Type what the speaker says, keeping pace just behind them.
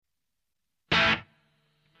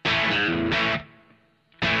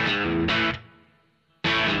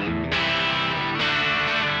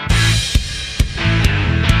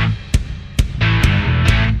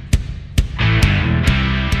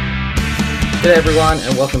G'day everyone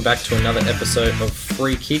and welcome back to another episode of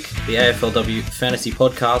Free Kick, the AFLW Fantasy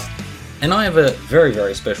Podcast. And I have a very,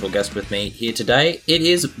 very special guest with me here today. It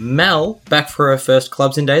is Mel, back for her first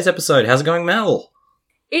Clubs in Days episode. How's it going, Mel?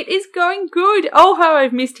 It is going good. Oh, how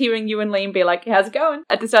I've missed hearing you and Liam be like, how's it going?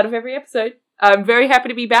 At the start of every episode. I'm very happy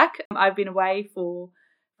to be back. I've been away for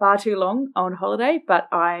far too long on holiday, but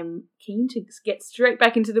I'm keen to get straight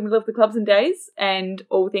back into the middle of the Clubs and Days and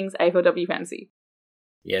all things AFLW Fantasy.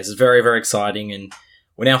 Yes, it's very, very exciting, and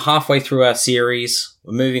we're now halfway through our series.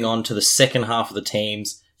 We're moving on to the second half of the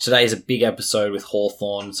teams. Today is a big episode with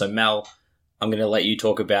Hawthorn, so Mel, I'm going to let you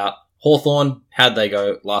talk about Hawthorn. How'd they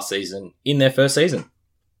go last season in their first season?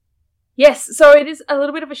 Yes, so it is a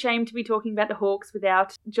little bit of a shame to be talking about the Hawks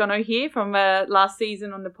without Jono here from last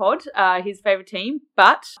season on the pod, his favourite team,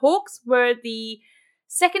 but Hawks were the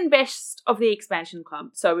second best of the expansion club.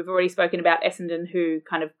 So we've already spoken about Essendon, who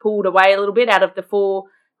kind of pulled away a little bit out of the 4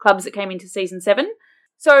 clubs that came into season 7.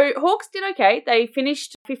 So Hawks did okay. They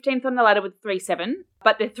finished 15th on the ladder with 3-7,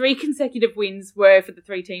 but the 3 consecutive wins were for the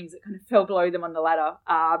 3 teams that kind of fell below them on the ladder,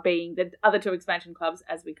 being the other 2 expansion clubs,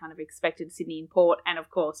 as we kind of expected, Sydney and Port, and of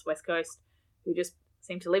course West Coast, who just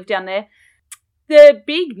seem to live down there. The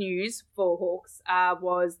big news for Hawks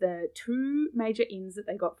was the 2 major ins that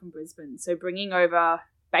they got from Brisbane. So bringing over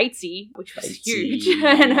Batesy, which was huge,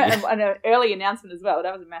 and an early announcement as well.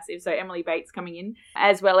 That was massive. So Emily Bates coming in,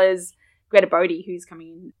 as well as Greta Bodie, who's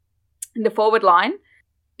coming in the forward line.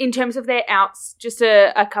 In terms of their outs, just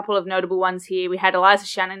a couple of notable ones here. We had Eliza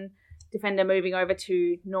Shannon, defender, moving over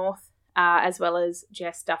to North, as well as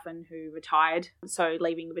Jess Duffin, who retired. So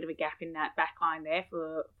leaving a bit of a gap in that back line there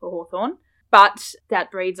for Hawthorn. But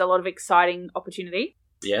that breeds a lot of exciting opportunity.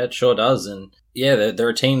 Yeah, it sure does. And yeah, they're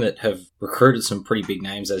a team that have recruited some pretty big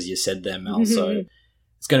names, as you said there, Mel. So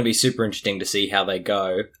it's going to be super interesting to see how they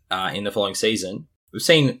go in the following season. We've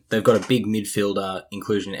seen they've got a big midfielder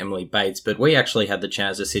inclusion in Emily Bates, but we actually had the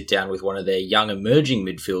chance to sit down with one of their young emerging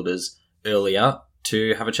midfielders earlier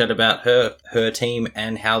to have a chat about her team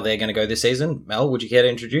and how they're going to go this season. Mel, would you care to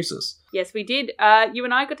introduce us? Yes, we did. You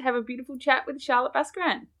and I got to have a beautiful chat with Charlotte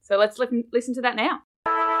Baskaran. So let's listen to that now.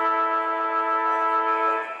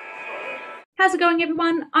 How's it going,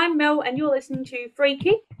 everyone? I'm Mel, and you're listening to Free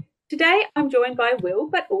Kick. Today, I'm joined by Will,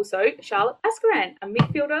 but also Charlotte Baskaran, a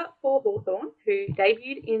midfielder for Hawthorn, who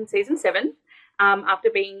debuted in Season 7 after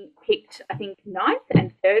being picked, I think, 9th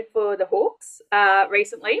and 3rd for the Hawks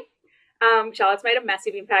recently. Charlotte's made a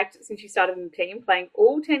massive impact since she started in the team, playing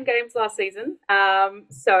all 10 games last season.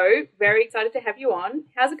 So, very excited to have you on.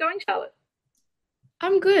 How's it going, Charlotte?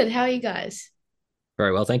 I'm good. How are you guys?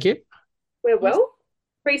 Very well, thank you. We're well.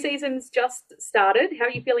 Pre-season's just started. How are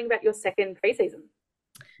you feeling about your second pre-season?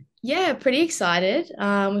 Yeah, pretty excited.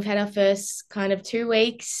 We've had our first kind of 2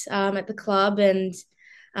 weeks at the club and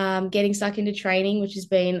getting stuck into training, which has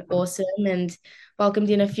been awesome, and welcomed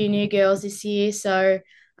in a few new girls this year. So,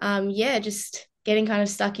 just getting kind of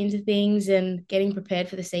stuck into things and getting prepared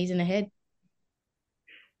for the season ahead.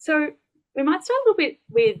 So we might start a little bit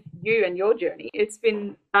with you and your journey. It's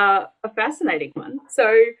been a fascinating one. So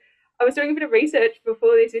I was doing a bit of research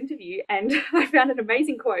before this interview and I found an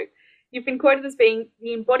amazing quote. You've been quoted as being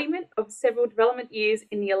the embodiment of several development years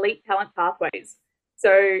in the elite talent pathways.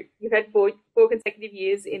 So you've had four consecutive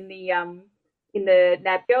years in the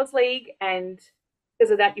NAB Girls League, and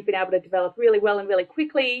because of that, you've been able to develop really well and really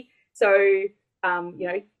quickly. So,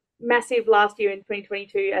 massive last year in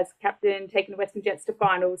 2022 as captain, taking the Western Jets to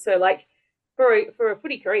finals. So, for a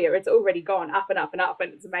footy career, it's already gone up and up and up,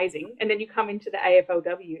 and it's amazing. And then you come into the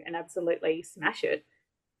AFLW and absolutely smash it.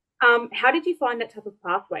 How did you find that type of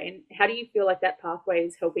pathway, and how do you feel like that pathway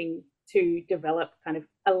is helping to develop kind of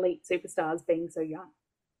elite superstars being so young?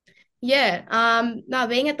 Yeah,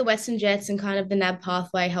 being at the Western Jets and kind of the NAB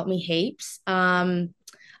pathway helped me heaps.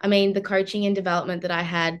 The coaching and development that I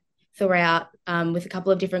had throughout with a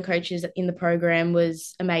couple of different coaches in the program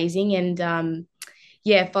was amazing. And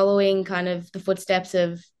following kind of the footsteps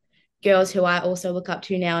of girls who I also look up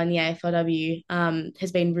to now in the AFLW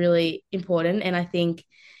has been really important. And I think,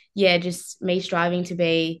 just me striving to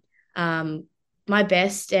be my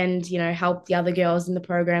best and, help the other girls in the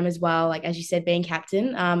program as well. Like, as you said, being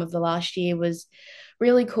captain of the last year was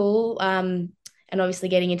really cool. And obviously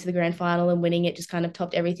getting into the grand final and winning it just kind of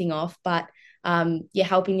topped everything off. But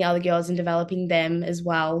helping the other girls and developing them as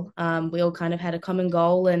well. We all kind of had a common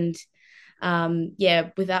goal, and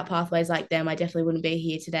without pathways like them, I definitely wouldn't be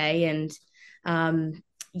here today. And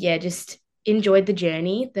just enjoyed the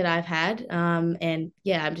journey that I've had.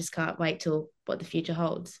 I just can't wait till what the future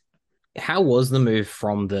holds. how was the move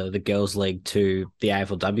from the girls' league to the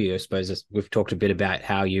AFLW? I suppose we've talked a bit about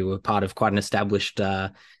how you were part of quite an established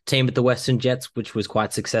team at the Western Jets, which was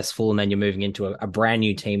quite successful, and then you're moving into a brand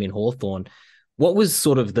new team in Hawthorn. What was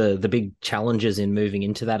sort of the big challenges in moving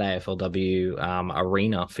into that AFLW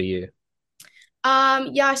arena for you?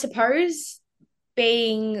 Yeah, I suppose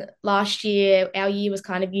being last year, our year was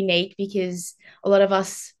kind of unique because a lot of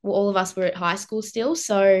us, well, all of us were at high school still.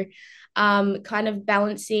 So, kind of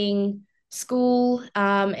balancing school,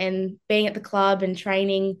 and being at the club and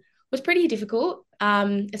training was pretty difficult,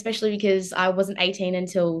 especially because I wasn't 18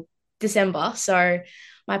 until December. So,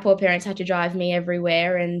 my poor parents had to drive me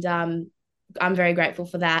everywhere, and I'm very grateful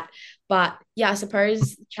for that. But yeah, I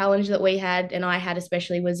suppose the challenge that we had, and I had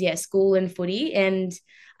especially, was yeah, school and footy, and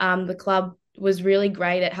the club was really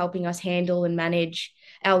great at helping us handle and manage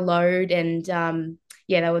our load. And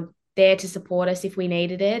yeah, they were there to support us if we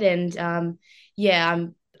needed it. And yeah,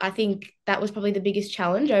 I think that was probably the biggest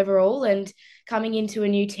challenge overall. And coming into a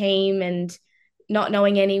new team and not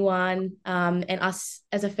knowing anyone, and us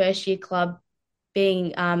as a first year club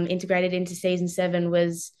being integrated into season 7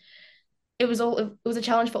 was it was a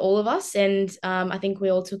challenge for all of us. And I think we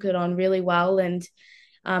all took it on really well, and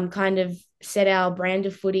kind of set our brand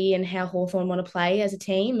of footy and how Hawthorn want to play as a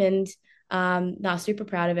team. And no, super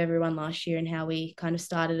proud of everyone last year and how we kind of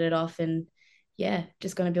started it off, and yeah,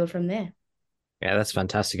 just going to build from there. Yeah, that's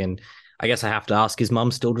fantastic. And I guess I have to ask, is mum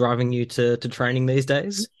still driving you to training these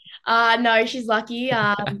days? No, she's lucky.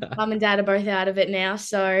 Mum and dad are both out of it now,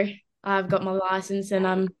 so I've got my license and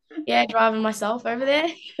I'm yeah driving myself over there.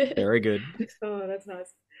 Very good. Oh, that's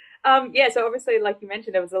nice. Yeah, so obviously, like you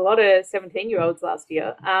mentioned, there was a lot of 17-year-olds last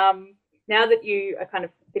year. Now that you are kind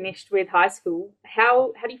of finished with high school,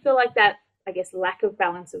 how do you feel like that, I guess, lack of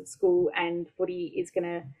balance of school and footy is going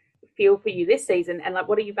to feel for you this season? And like,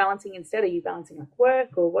 what are you balancing instead? Are you balancing like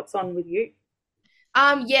work, or what's on with you?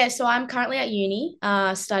 Yeah, so I'm currently at uni,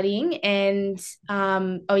 studying, and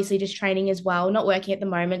obviously just training as well. Not working at the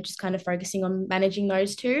moment, just kind of focusing on managing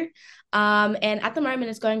those two. And at the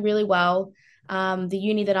moment, it's going really well. The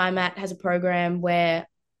uni that I'm at has a program where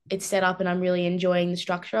it's set up, and I'm really enjoying the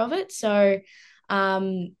structure of it. So,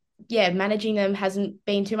 yeah, managing them hasn't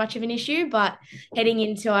been too much of an issue, but heading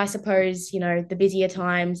into, I suppose, the busier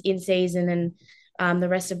times in season and the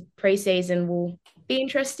rest of preseason will be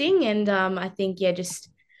interesting. And I think, yeah, just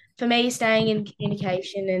for me, staying in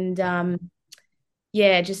communication and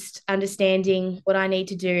yeah, just understanding what I need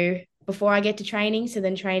to do before I get to training. So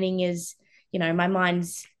then training is, my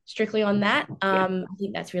mind's strictly on that. I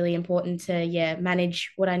think that's really important to, yeah,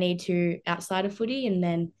 manage what I need to outside of footy, and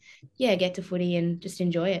then, yeah, get to footy and just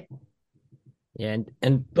enjoy it. Yeah,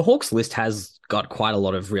 and the Hawks list has got quite a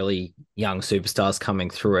lot of really young superstars coming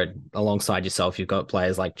through it. Alongside yourself, you've got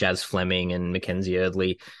players like Jazz Fleming and Mackenzie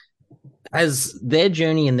Erdley. As their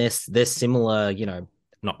journey and their similar,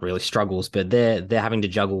 not really struggles, but they're having to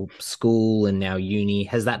juggle school and now uni.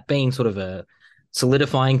 Has that been sort of a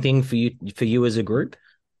solidifying thing for you as a group?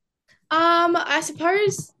 I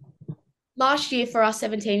suppose last year for us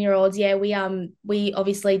 17-year-olds, yeah, we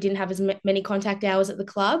obviously didn't have as many contact hours at the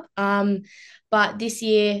club. But this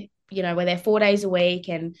year, we're there 4 days a week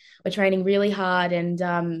and we're training really hard. And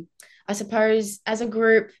I suppose as a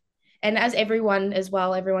group and as everyone as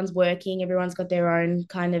well, everyone's working, everyone's got their own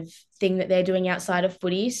kind of thing that they're doing outside of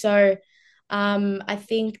footy. So I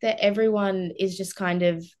think that everyone is just kind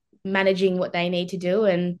of managing what they need to do.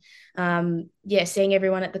 And yeah, seeing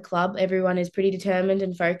everyone at the club, everyone is pretty determined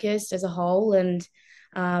and focused as a whole. And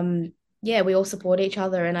yeah, we all support each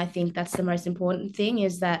other. And I think that's the most important thing,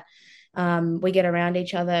 is that we get around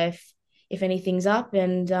each other if anything's up.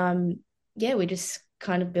 And yeah, we just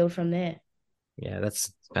kind of build from there. Yeah,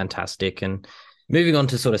 that's fantastic. And moving on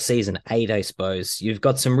to sort of season 8, I suppose, you've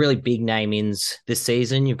got some really big name ins this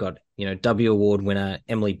season. You've got, W Award winner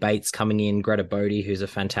Emily Bates coming in, Greta Bodie, who's a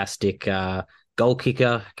fantastic goal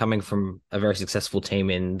kicker coming from a very successful team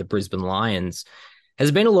in the Brisbane Lions.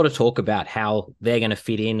 Has been a lot of talk about how they're going to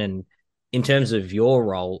fit in. And in terms of your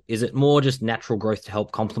role, is it more just natural growth to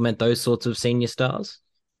help complement those sorts of senior stars?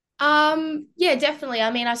 Yeah, definitely. I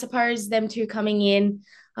mean, I suppose them two coming in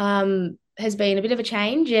has been a bit of a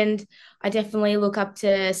change, and I definitely look up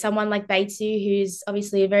to someone like Batesy, who's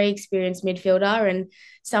obviously a very experienced midfielder and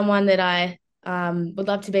someone that I would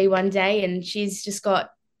love to be one day. And she's just got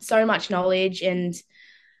so much knowledge, and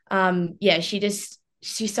yeah, she's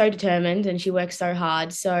so determined and she works so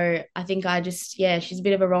hard. So I think yeah, she's a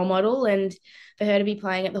bit of a role model, and for her to be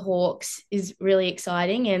playing at the Hawks is really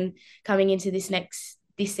exciting and coming into this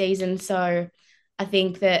season. So I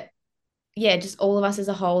think that yeah, just all of us as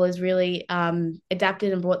a whole has really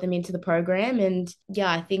adapted and brought them into the program. And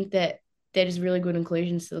yeah, I think that they're just really good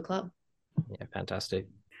inclusions to the club. Yeah, fantastic.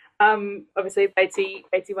 Obviously Batesy,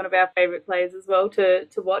 one of our favourite players as well to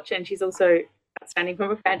watch, and she's also outstanding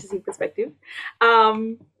from a fantasy perspective.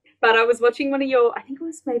 Um, but I was watching one of your, I think it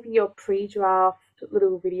was maybe your pre-draft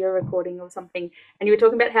little video recording or something, and you were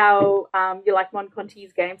talking about how you like Mon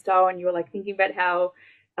Conti's game style, and you were like thinking about how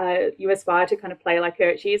you aspire to kind of play like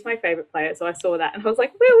her. She is my favourite player, so I saw that and I was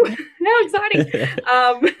like, "Woo, how exciting!"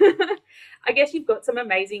 I guess you've got some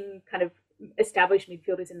amazing kind of established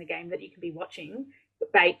midfielders in the game that you can be watching.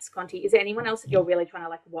 Bates, Conti. Is there anyone else that you're really trying to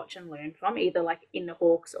like watch and learn from, either like in the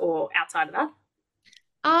Hawks or outside of that?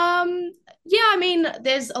 Yeah, I mean,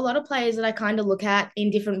 there's a lot of players that I kind of look at in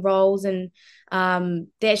different roles and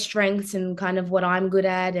their strengths and kind of what I'm good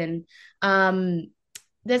at. And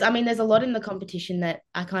there's a lot in the competition that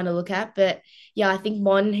I kind of look at. But yeah, I think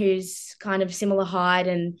Mon, who's kind of similar height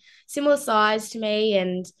and similar size to me,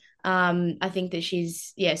 and I think that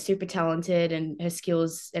she's super talented, and her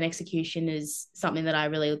skills and execution is something that I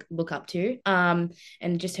really look up to. And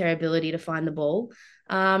just her ability to find the ball.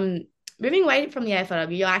 Moving away from the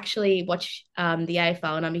AFLW, I actually watch the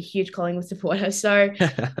AFL, and I'm a huge Collingwood supporter. So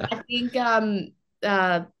I think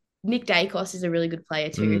Nick Dacos is a really good player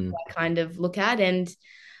too, who I kind of look at. And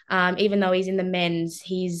even though he's in the men's,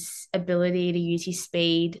 his ability to use his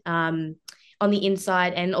speed on the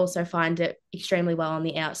inside and also find it extremely well on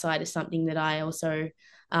the outside is something that I also,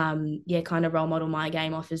 kind of role model my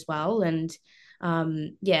game off as well. And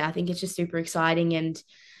I think it's just super exciting. And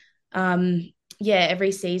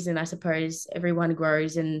every season, I suppose everyone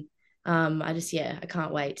grows. And I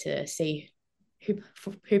can't wait to see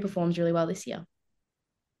who performs really well this year.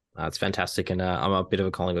 That's fantastic. And I'm a bit of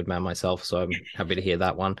a Collingwood man myself, so I'm happy to hear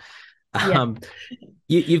that one. Yeah.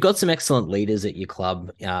 You've got some excellent leaders at your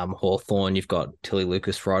club. Hawthorn, you've got Tilly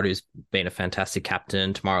Lucas-Rod, who's been a fantastic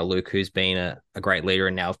captain, Tamara Luke, who's been a great leader,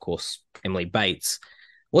 and now, of course, Emily Bates.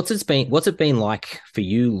 What's it been like for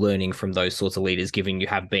you learning from those sorts of leaders, given you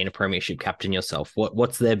have been a premiership captain yourself?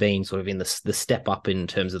 What's there been sort of in the step up in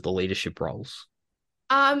terms of the leadership roles?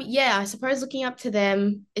 I suppose looking up to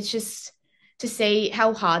them, it's just to see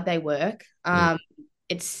how hard they work.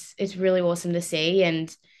 It's really awesome to see.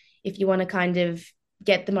 And if you want to kind of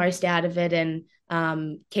get the most out of it and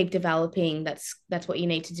keep developing, that's what you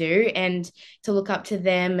need to do. And to look up to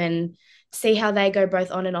them and see how they go both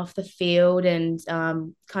on and off the field, and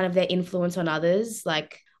kind of their influence on others.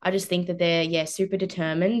 Like, I just think that they're super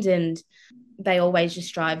determined, and they always just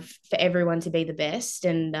strive for everyone to be the best.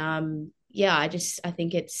 And I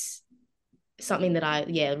think it's something that I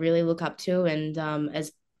really look up to, and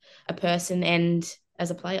as a person and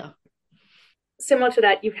as a player. Similar to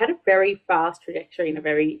that, you've had a very fast trajectory in a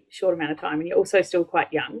very short amount of time, and you're also still quite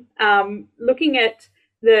young. Looking at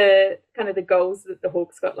the kind of the goals that the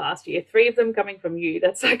Hawks got last year, 3 of them coming from you,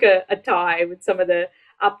 that's like a tie with some of the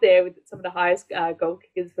up there with some of the highest goal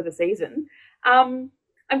kickers for the season. I'm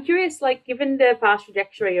curious, like, given the fast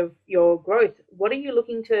trajectory of your growth, what are you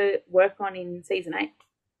looking to work on in season 8?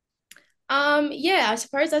 I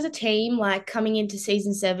suppose as a team, like coming into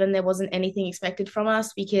season 7, there wasn't anything expected from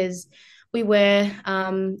us because we were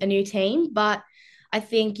a new team. But I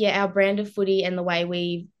think, our brand of footy and the way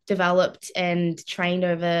we developed and trained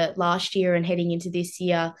over last year and heading into this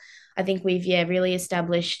year, I think we've really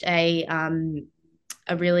established a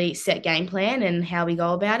really set game plan and how we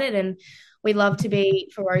go about it. And we love to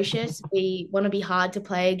be ferocious. We want to be hard to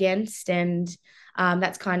play against, and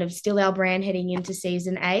that's kind of still our brand heading into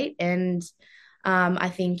season 8. And I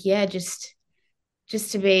think, just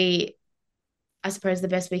to be, I suppose, the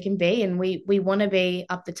best we can be, and we want to be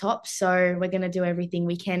up the top. So we're going to do everything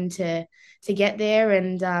we can to get there.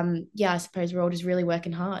 And I suppose we're all just really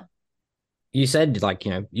working hard. You said, like,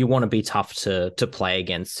 you want to be tough to play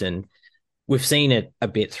against, and we've seen it a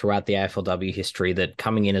bit throughout the AFLW history that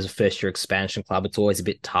coming in as a first-year expansion club, it's always a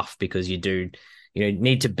bit tough because you do,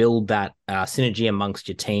 need to build that synergy amongst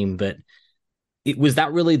your team. But was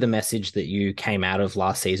that really the message that you came out of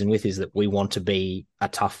last season with, is that we want to be a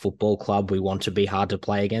tough football club, we want to be hard to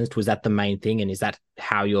play against? Was that the main thing? And is that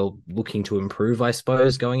how you're looking to improve, I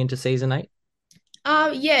suppose, going into season 8?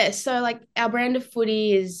 So like our brand of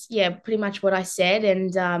footy is pretty much what I said.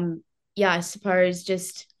 And I suppose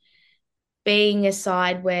just being a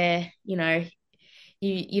side where you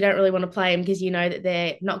don't really want to play them because you know that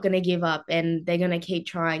they're not going to give up and they're going to keep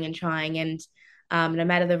trying and trying. And no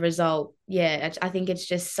matter the result, I think it's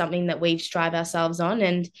just something that we strive ourselves on.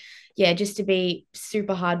 And just to be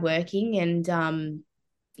super hardworking and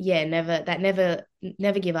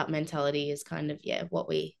never give up mentality is kind of what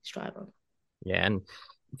we strive on. Yeah, and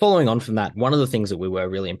following on from that, one of the things that we were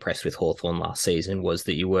really impressed with Hawthorn last season was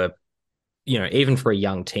that you were, even for a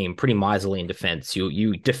young team, pretty miserly in defence.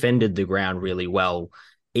 You defended the ground really well,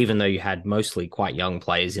 even though you had mostly quite young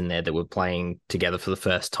players in there that were playing together for the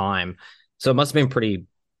first time. So it must have been pretty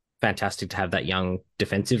fantastic to have that young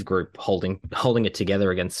defensive group holding it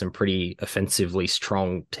together against some pretty offensively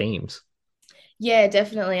strong teams. Yeah,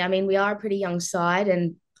 definitely. I mean, we are a pretty young side,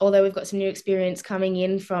 and although we've got some new experience coming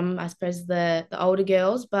in from, I suppose, the older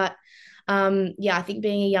girls, but yeah, I think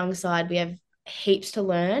being a young side, we have heaps to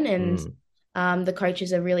learn, and the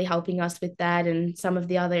coaches are really helping us with that, and some of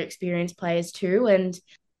the other experienced players too. And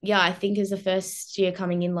yeah, I think as the first year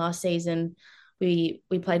coming in last season, we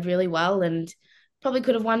played really well and probably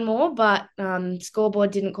could have won more, but scoreboard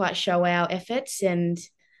didn't quite show our efforts, and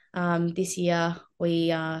this year we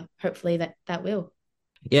hopefully that will.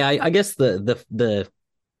 Yeah, I guess the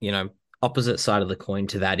opposite side of the coin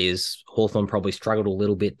to that is Hawthorn probably struggled a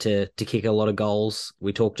little bit to kick a lot of goals.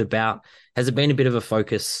 We talked about, has it been a bit of a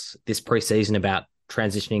focus this preseason about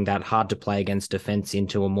transitioning that hard to play against defense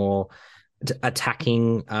into a more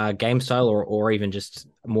attacking game style, or even just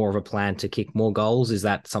more of a plan to kick more goals? Is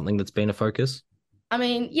that something that's been a focus? I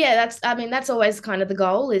mean, yeah, that's always kind of the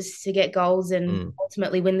goal, is to get goals and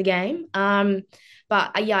ultimately win the game.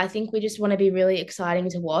 But yeah, I think we just want to be really exciting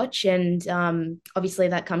to watch, and obviously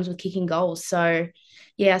that comes with kicking goals. So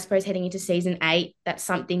yeah, I suppose heading into season 8, that's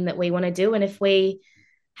something that we want to do. And if we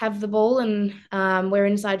have the ball and we're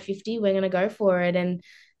inside 50, we're going to go for it. And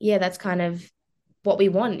yeah, that's kind of what we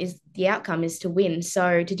want, is the outcome is to win.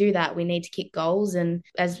 So to do that, we need to kick goals. And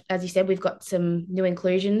as you said, we've got some new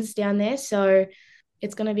inclusions down there, so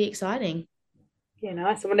it's going to be exciting. Yeah,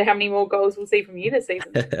 nice. I wonder how many more goals we'll see from you this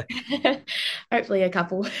season. Hopefully a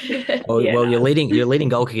couple. Well, your leading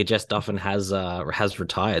goal kicker Jess Duffin has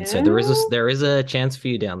retired, so there is a chance for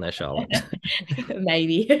you down there, Charlotte.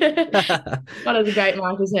 Maybe. Not as a great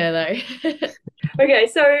mark as her though. Okay,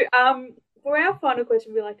 so for our final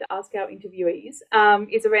question, we like to ask our interviewees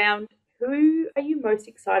is around, who are you most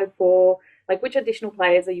excited for? Like, which additional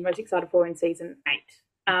players are you most excited for in season 8?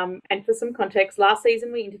 And for some context, last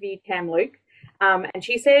season we interviewed Cam Luke, and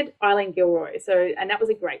she said Eileen Gilroy. And that was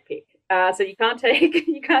a great pick. So you can't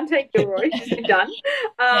take Gilroy. She's been done.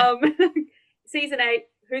 Season 8,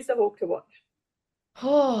 who's the Hawk to watch?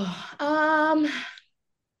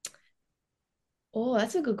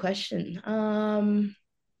 That's a good question.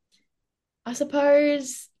 I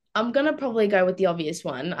suppose I'm gonna probably go with the obvious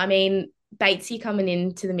one. I mean, Batesy coming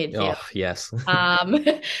into the midfield. Oh, yes.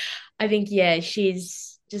 I think, yeah, she's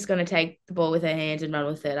just going to take the ball with her hands and run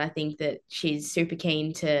with it. I think that she's super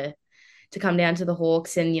keen to come down to the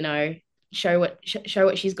Hawks and, show what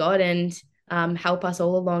she's got and help us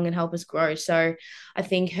all along and help us grow. So I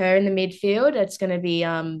think her in the midfield, it's going to be,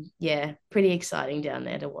 pretty exciting down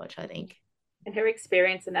there to watch, I think. And her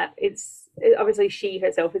experience in that, obviously she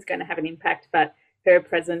herself is going to have an impact, but her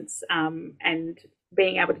presence and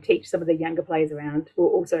being able to teach some of the younger players around will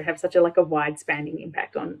also have such a wide-spanning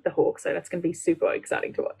impact on the Hawks. So that's going to be super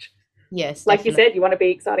exciting to watch. Yes, like definitely. You said, you want to be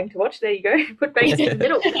exciting to watch. There you go. Put Bates in the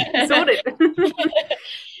middle. Sorted.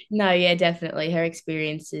 No, yeah, definitely. Her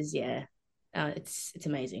experiences, it's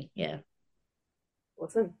amazing. Yeah.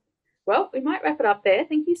 Awesome. Well, we might wrap it up there.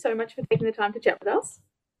 Thank you so much for taking the time to chat with us.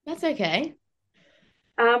 That's okay.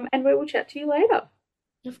 And we will chat to you later.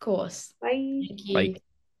 Of course. Bye. Thank you. Bye.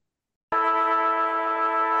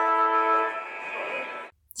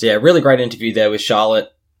 So yeah, really great interview there with Charlotte.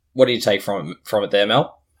 What do you take from it there,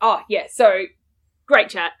 Mel? Oh, yeah, so great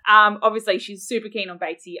chat. Obviously, she's super keen on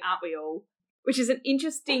Batesy, aren't we all? Which is an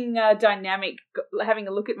interesting dynamic, having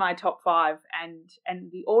a look at my top 5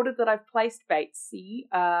 and the order that I've placed Batesy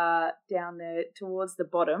down there towards the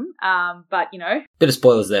bottom. But, Bit of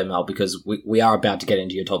spoilers there, Mel, because we are about to get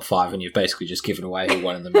into your top 5 and you've basically just given away who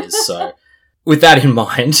one of them is. So with that in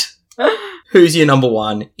mind, who's your number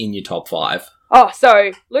 1 in your top 5? Oh,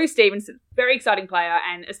 so Lou Stevenson, very exciting player,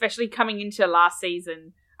 and especially coming into last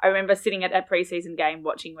season, I remember sitting at that preseason game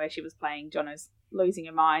watching where she was playing. Jono's losing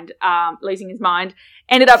his mind,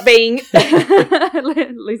 ended up being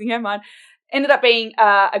losing her mind, ended up being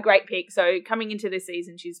a great pick. So coming into this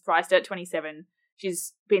season, she's priced at 27.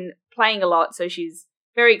 She's been playing a lot, so she's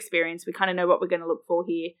very experienced. We kind of know what we're going to look for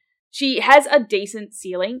here. She has a decent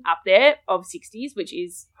ceiling up there of 60s, which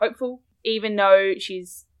is hopeful, even though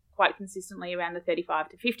she's quite consistently around the 35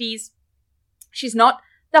 to 50s. She's not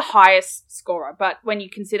the highest scorer, but when you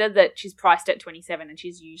consider that she's priced at 27 and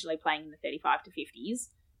she's usually playing in the 35 to 50s,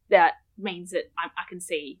 that means that I can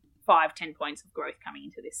see 5-10 points of growth coming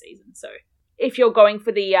into this season. So if you're going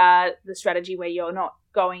for the strategy where you're not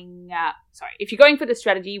going, if you're going for the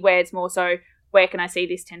strategy where it's more so where can I see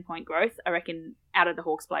this 10-point growth? I reckon out of the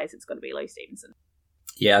Hawks players, it's got to be Lee Stevenson.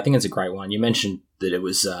 Yeah, I think it's a great one. You mentioned that it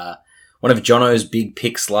was one of Jono's big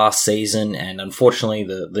picks last season, and unfortunately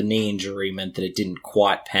the knee injury meant that it didn't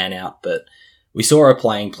quite pan out, but we saw her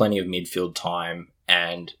playing plenty of midfield time,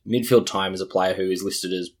 and midfield time is a player who is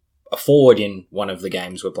listed as a forward in one of the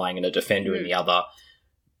games we're playing and a defender in the other.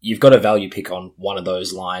 You've got a value pick on one of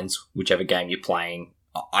those lines, whichever game you're playing.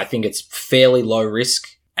 I think it's fairly low risk,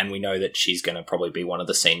 and we know that she's going to probably be one of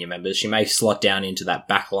the senior members. She may slot down into that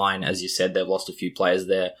back line. As you said, they've lost a few players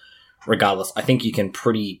there. Regardless, I think you can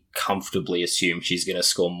pretty comfortably assume she's going to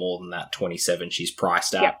score more than that 27 she's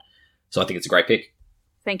priced at. Yep. So I think it's a great pick.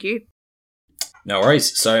 Thank you. No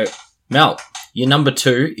worries. So, Mel, your number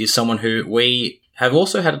 2 is someone who we have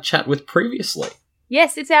also had a chat with previously.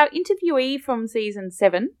 Yes, it's our interviewee from season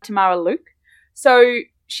 7, Tamara Luke. So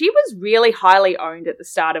she was really highly owned at the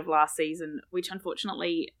start of last season, which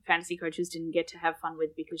unfortunately fantasy coaches didn't get to have fun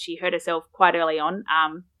with because she hurt herself quite early on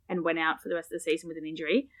and went out for the rest of the season with an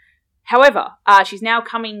injury. However, she's now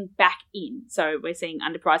coming back in, so we're seeing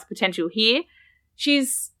underpriced potential here.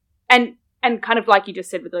 She's and kind of like you just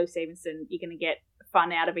said with Lou Stevenson, you're going to get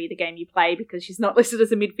fun out of either game you play because she's not listed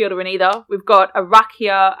as a midfielder in either. We've got a ruck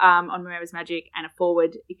here on Moreira's Magic and a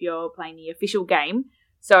forward if you're playing the official game.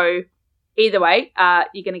 So either way,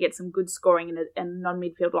 you're going to get some good scoring in a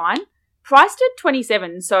non-midfield line. Priced at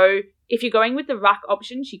 27, so if you're going with the ruck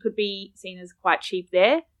option, she could be seen as quite cheap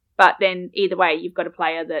there. But then either way, you've got a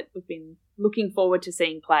player that we've been looking forward to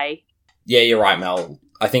seeing play. Yeah, you're right, Mel.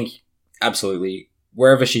 I think absolutely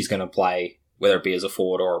wherever she's going to play, whether it be as a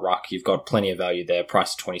forward or a ruck, you've got plenty of value there,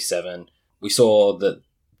 priced at 27. We saw that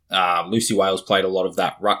Lucy Wales played a lot of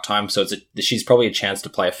that ruck time, so she's probably a chance to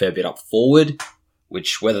play a fair bit up forward,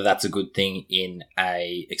 which whether that's a good thing in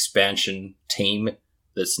a expansion team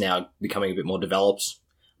that's now becoming a bit more developed,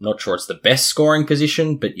 I'm not sure it's the best scoring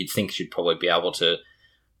position, but you'd think she'd probably be able to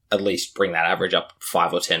at least bring that average up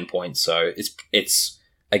 5 or 10 points. So it's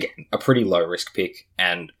again, a pretty low risk pick.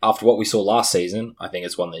 And after what we saw last season, I think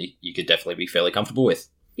it's one that you could definitely be fairly comfortable with.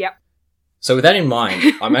 Yep. So with that in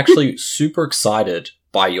mind, I'm actually super excited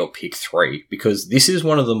by your pick 3 because this is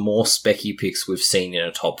one of the more specky picks we've seen in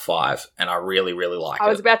a top 5. And I really, really like it. I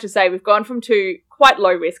was about to say, we've gone from 2 quite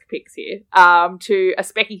low risk picks here to a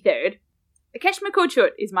specky third. Akesh McCutcheon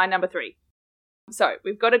is my number 3. So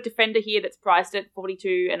we've got a defender here that's priced at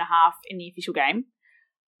 42.5 in the official game.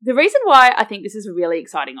 The reason why I think this is a really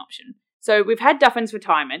exciting option. So we've had Duffin's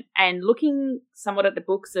retirement, and looking somewhat at the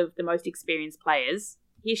books of the most experienced players,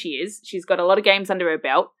 here she is. She's got a lot of games under her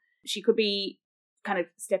belt. She could be kind of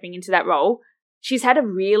stepping into that role. She's had a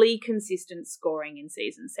really consistent scoring in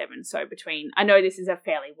season 7. So I know this is a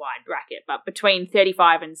fairly wide bracket, but between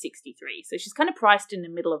 35 and 63. So she's kind of priced in the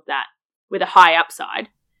middle of that with a high upside.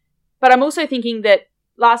 But I'm also thinking that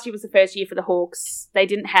last year was the first year for the Hawks. They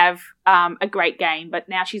didn't have a great game, but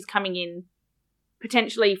now she's coming in,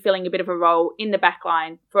 potentially filling a bit of a role in the back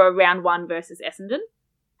line for a round 1 versus Essendon.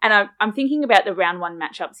 And I'm thinking about the round 1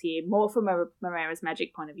 matchups here, more from a Moreira's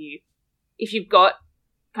Magic point of view. If you've got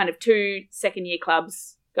kind of 2 second-year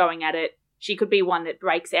clubs going at it, she could be one that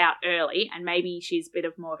breaks out early, and maybe she's a bit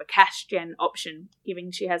of more of a cash gen option,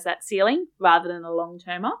 given she has that ceiling, rather than a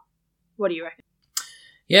long-termer. What do you reckon?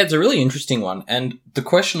 Yeah, it's a really interesting one. And the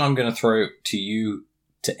question I'm going to throw to you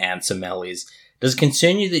to answer, Mel, is, does it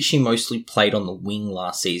concern you that she mostly played on the wing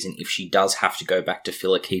last season if she does have to go back to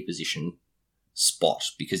fill a key position spot?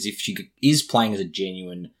 Because if she is playing as a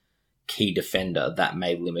genuine key defender, that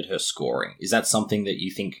may limit her scoring. Is that something that you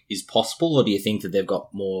think is possible, or do you think that they've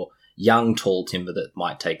got more young, tall timber that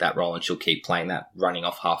might take that role and she'll keep playing that running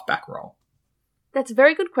off half-back role? That's a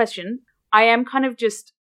very good question. I am kind of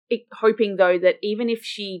just hoping, though, that even if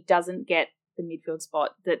she doesn't get the midfield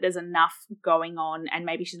spot, that there's enough going on, and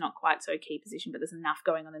maybe she's not quite so key position, but there's enough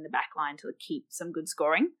going on in the back line to keep some good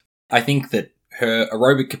scoring. I think that her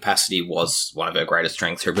aerobic capacity was one of her greatest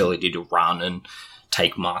strengths, her ability to run and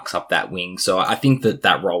take marks up that wing. So I think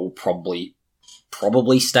that role will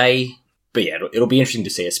probably stay. But yeah, it'll be interesting to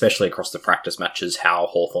see, especially across the practice matches, how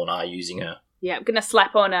Hawthorn are using her. Yeah, I'm going to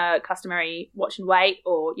slap on a customary watch and wait,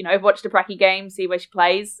 or, watch the Pracky game, see where she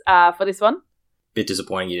plays for this one. Bit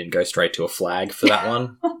disappointing you didn't go straight to a flag for that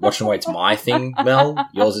one. Watch and wait's my thing, Mel.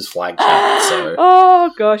 Yours is flag chat, so...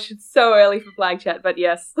 Oh, gosh, it's so early for flag chat, but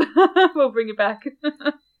yes, we'll bring it back.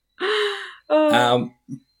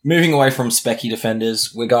 Moving away from specky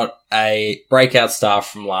defenders, we got a breakout star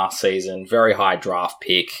from last season, very high draft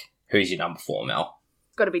pick. Who's your number 4, Mel?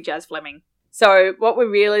 It's got to be Jazz Fleming. So what we're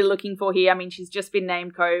really looking for here, she's just been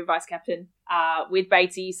named co-vice captain with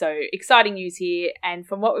Batesy, so exciting news here. And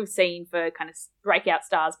from what we've seen for kind of breakout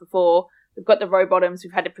stars before, We've got the Rowbottoms.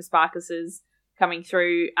 We've had the Prosparkuses coming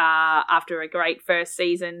through after a great first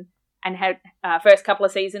season and had first couple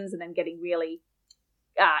of seasons, and then getting really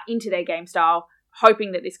into their game style.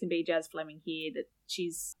 Hoping that this can be Jazz Fleming here, that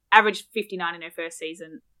she's averaged 59 in her first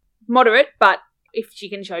season. Moderate, but if she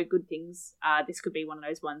can show good things, this could be one of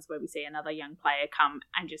those ones where we see another young player come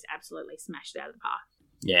and just absolutely smash it out of the park.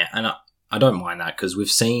 Yeah, and I don't mind that, because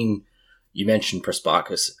we've seen, you mentioned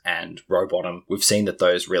Prosparkus and Rowbottom, we've seen that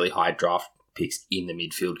those really high draft picks in the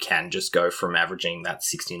midfield can just go from averaging that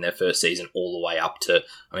 60 in their first season all the way up to,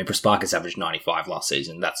 I mean, Prosparkus averaged 95 last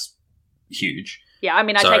season. That's huge. Yeah, I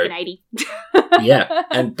mean, I'd take an 80. Yeah,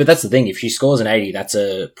 but that's the thing. If she scores an 80, that's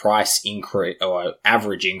a price increase or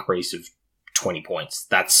average increase of 20 points.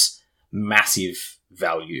 That's massive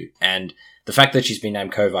value. And the fact that she's been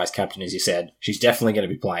named co-vice captain, as you said, she's definitely going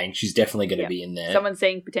to be playing. She's definitely going to be in there. Someone's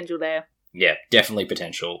seeing potential there. Yeah, definitely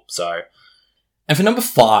potential. So, and for number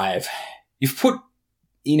 5, you've put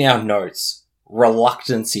in our notes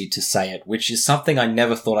reluctancy to say it, which is something I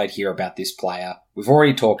never thought I'd hear about this player. We've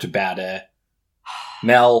already talked about her.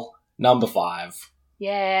 Mel, number 5.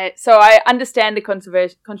 Yeah, so I understand the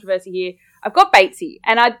controversy here. I've got Batesy,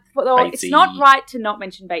 and I thought it's not right to not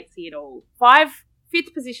mention Batesy at all.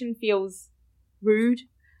 5th position feels rude,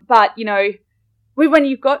 but, you know, when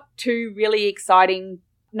you've got two really exciting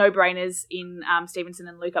no-brainers in Stevenson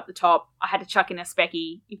and Luke up the top, I had to chuck in a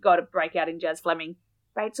Specky. You've got to break out in Jazz Fleming.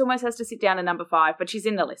 Bates almost has to sit down at number 5, but she's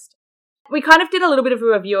in the list. We kind of did a little bit of a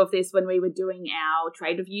review of this when we were doing our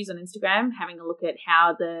trade reviews on Instagram, having a look at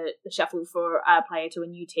how the shuffle for a player to a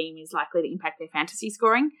new team is likely to impact their fantasy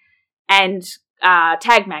scoring. And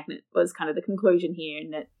Tag Magnet was kind of the conclusion here,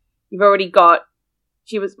 in that you've already got,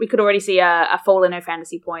 we could already see a fall in her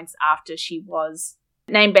fantasy points after she was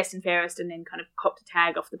named best and fairest and then kind of copped a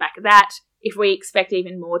tag off the back of that. If we expect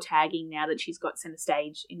even more tagging now that she's got centre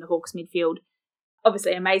stage in the Hawks midfield,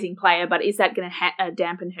 obviously amazing player, but is that going to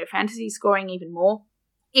dampen her fantasy scoring even more?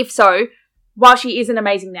 If so, while she is an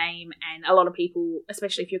amazing name, and a lot of people,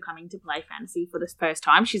 especially if you're coming to play fantasy for the first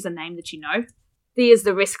time, she's a name that you know, there's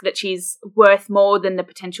the risk that she's worth more than the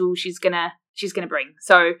potential she's gonna bring.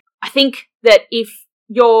 So I think that if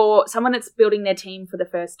you're someone that's building their team for the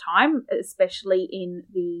first time, especially in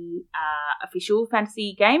the official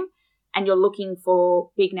fantasy game, and you're looking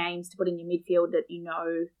for big names to put in your midfield that you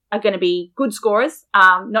know are going to be good scorers,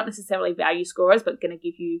 not necessarily value scorers, but going to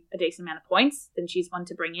give you a decent amount of points, then she's one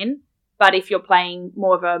to bring in. But if you're playing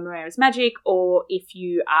more of a Moreira's Magic, or if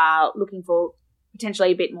you are looking for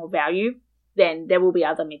potentially a bit more value, then there will be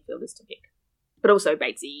other midfielders to pick. But also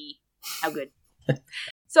Batesy, how good.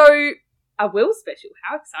 So, a Will special,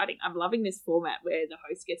 how exciting. I'm loving this format where the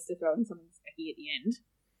host gets to throw in something specky at the end.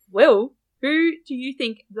 Will, who do you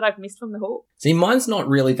think that I've missed from the Hawks? See, mine's not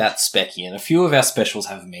really that specky, and a few of our specials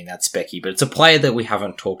haven't been that specky, but it's a player that we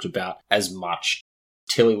haven't talked about as much,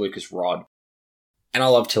 Tilly Lucas-Rod. And I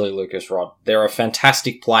love Tilly Lucas-Rod. They're a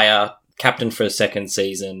fantastic player, captain for a second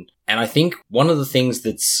season, and I think one of the things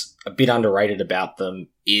that's a bit underrated about them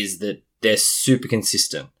is that they're super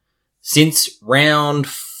consistent. Since round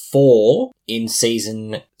 4 in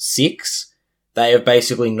season 6, they have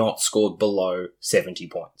basically not scored below 70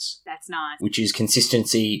 points. That's nice. Which is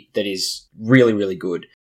consistency that is really, really good.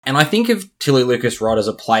 And I think of Tilly Lucas-Rod as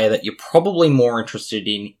a player that you're probably more interested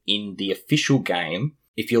in the official game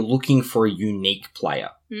if you're looking for a unique player.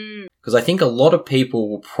 Because I think a lot of people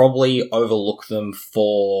will probably overlook them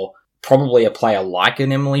for probably a player like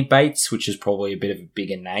an Emily Bates, which is probably a bit of a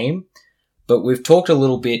bigger name. But we've talked a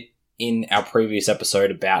little bit in our previous episode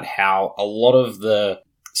about how a lot of the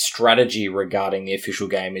strategy regarding the official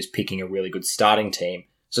game is picking a really good starting team.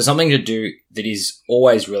 So something to do that is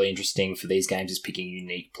always really interesting for these games is picking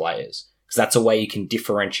unique players, because that's a way you can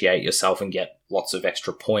differentiate yourself and get lots of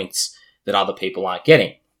extra points that other people aren't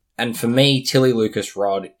getting. And for me, Tilly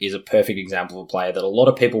Lucas-Rod is a perfect example of a player that a lot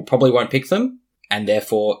of people probably won't pick them, and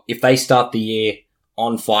therefore if they start the year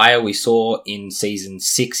on fire, we saw in season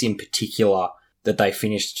 6 in particular that they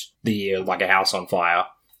finished the year like a house on fire.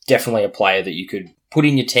 Definitely a player that you could put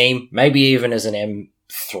in your team, maybe even as an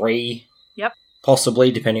M3, yep, possibly,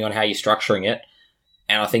 depending on how you're structuring it.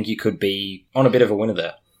 And I think you could be on a bit of a winner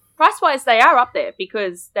there. Price-wise, they are up there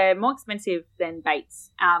because they're more expensive than Bates.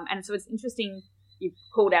 And so it's interesting you've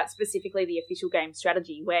called out specifically the official game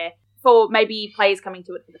strategy, where for maybe players coming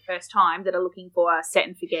to it for the first time that are looking for a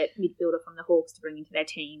set-and-forget midfielder from the Hawks to bring into their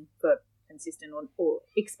team for consistent or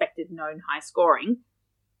expected known high scoring,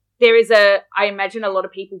 there is I imagine a lot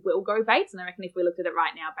of people will go Bates, and I reckon if we looked at it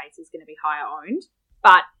right now, Bates is going to be higher owned.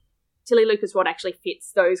 But Tilly Lucas-Rod actually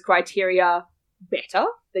fits those criteria better.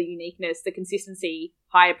 The uniqueness, the consistency,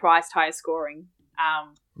 higher priced, higher scoring.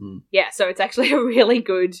 Yeah, so it's actually a really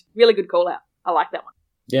good call out. I like that one.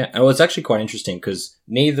 Yeah, and it's actually quite interesting because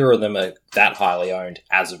neither of them are that highly owned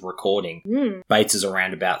as of recording. Bates is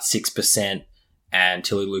around about 6% and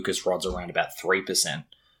Tilly Lucas Rod's around about 3%.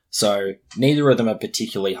 So neither of them are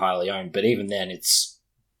particularly highly owned, but even then it's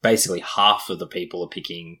basically half of the people are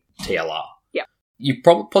picking TLR. Yeah. You've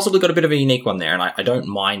possibly got a bit of a unique one there, and I don't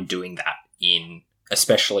mind doing that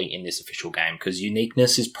especially in this official game, because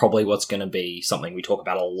uniqueness is probably what's going to be something we talk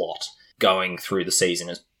about a lot going through the season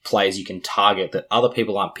as players you can target that other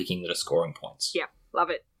people aren't picking that are scoring points. Yeah, love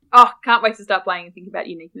it. Oh, can't wait to start playing and think about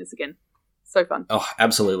uniqueness again. So fun. Oh,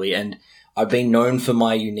 absolutely. And I've been known for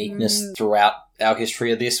my uniqueness throughout our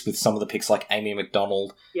history of this with some of the picks like Amy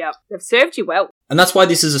McDonald. Yeah, they've served you well. And that's why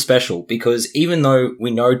this is a special, because even though we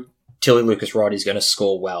know Tilly Lucas Rod is going to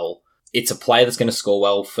score well, it's a player that's going to score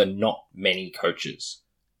well for not many coaches.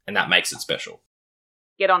 And that makes it special.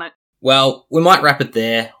 Get on it. Well, we might wrap it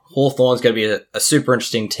there. Hawthorn's going to be a super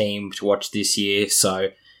interesting team to watch this year, so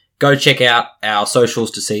go check out our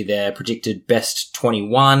socials to see their predicted best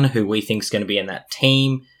 21, who we think is going to be in that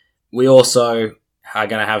team. We also are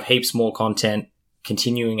going to have heaps more content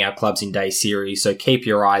continuing our Clubs in Day series, so keep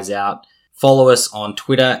your eyes out. Follow us on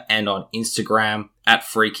Twitter and on Instagram at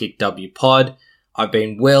FreeKickWPod. I've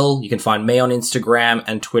been Will. You can find me on Instagram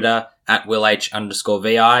and Twitter at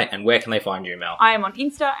WillH_VI. And where can they find you, Mel? I am on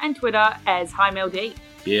Insta and Twitter as HiMelD.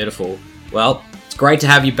 Beautiful. Well, it's great to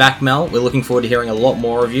have you back, Mel. We're looking forward to hearing a lot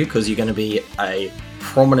more of you because you're going to be a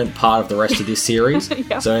prominent part of the rest of this series.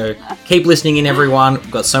 Yep. So keep listening in, everyone.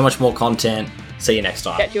 We've got so much more content. See you next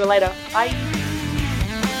time. Catch you later. Bye.